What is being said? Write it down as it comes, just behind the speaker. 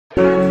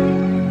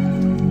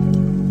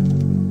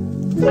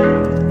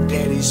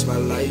is my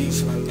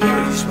life,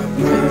 that is my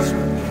life,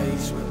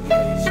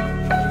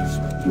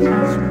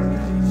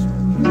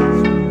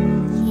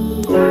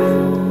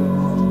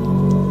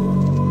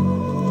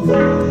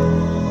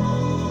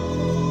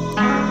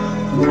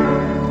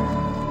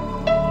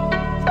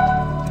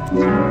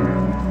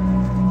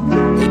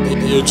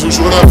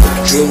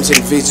 Dreams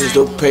and visions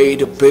don't pay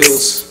the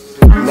bills.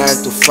 9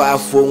 to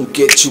 5 won't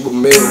get you a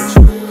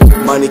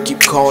meal. Money keep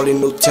calling,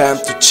 no time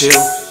to chill.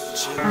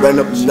 Run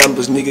up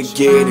numbers, nigga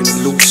getting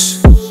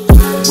loose.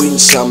 Win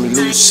some,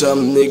 lose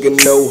some, nigga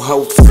know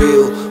how to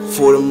feel.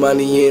 For the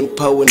money and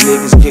power,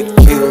 niggas get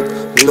killed.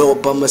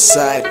 Lord by my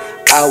side,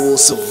 I will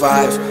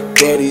survive.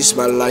 That is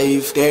my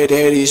life, that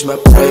is my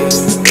pride.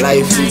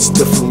 Life is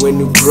different when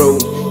you grow.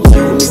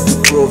 You need to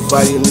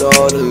provide, you're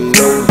not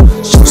alone.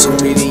 Social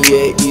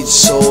media,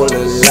 it's all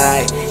a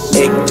lie.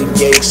 Acting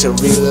gangster,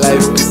 real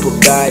life, people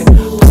die.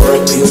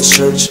 RIP on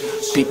search,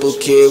 people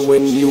care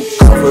when you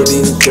covered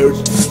in dirt.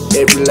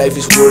 Every life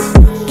is worth,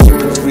 keep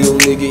it real,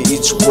 nigga,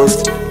 it's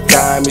worth.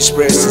 Time is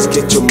precious,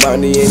 get your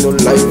money, ain't no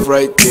life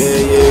right.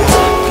 Yeah.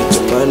 Get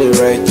your money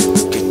right,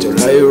 get your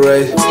life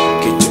right.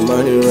 Get your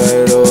money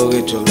right, oh,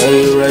 get your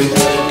life right.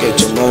 Get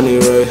your money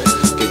right,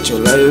 get your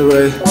life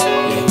right.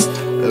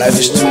 Yeah. Life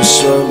is too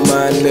short,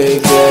 my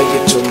nigga,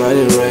 get your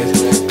money right.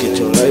 Get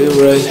your life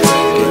right,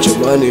 get your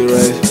money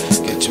right.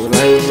 Get your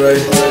life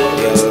right.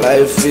 Your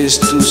life is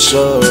too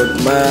short,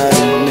 my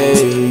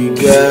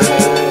nigga.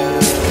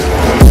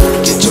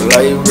 Get your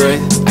life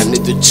right. I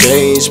need to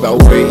change my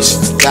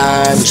ways.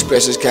 Time is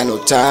precious, got no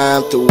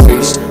time to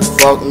waste.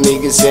 Fuck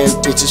niggas and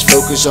bitches,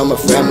 focus on my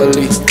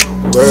family.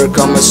 Work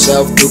on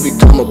myself to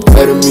become a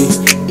better me.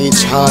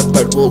 It's hard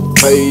but will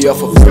pay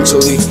off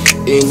eventually.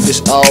 In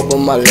this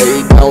album I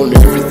lay down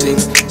everything.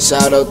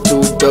 Shout out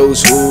to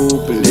those who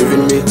believe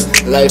in me.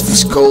 Life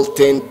is cold,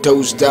 10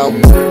 toes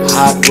down.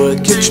 Hard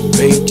work gets you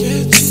paid.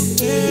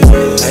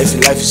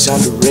 Life is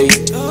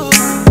underrated.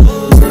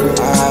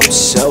 I'm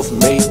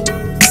self-made.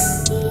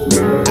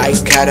 I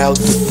cut out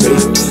the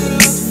fake.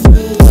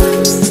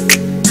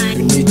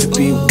 You need to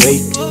be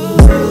awake.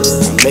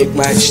 I make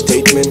my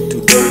statement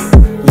today.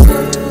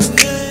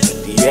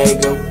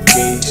 Tiago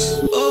case.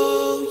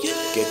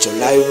 Get your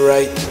life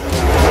right.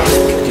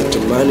 Get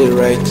your money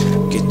right.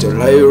 Get your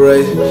life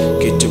right.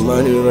 Get your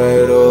money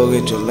right. Oh,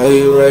 get your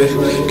life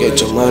right. Get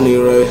your money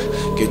right.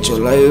 Get your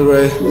life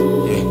right.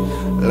 Yeah.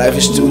 Life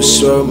is too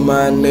short,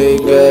 my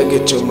nigga.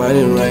 Get your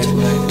money right.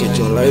 Get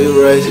your life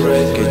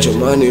right. Get your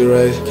money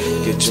right.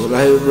 Get your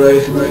life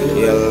right.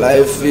 Your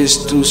life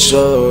is too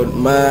short,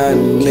 my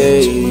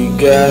nigga.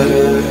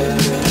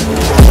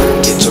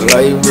 Get your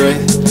life right.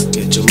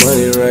 Get your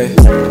money right.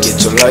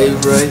 Get your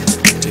life right.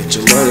 Get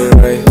your money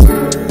right.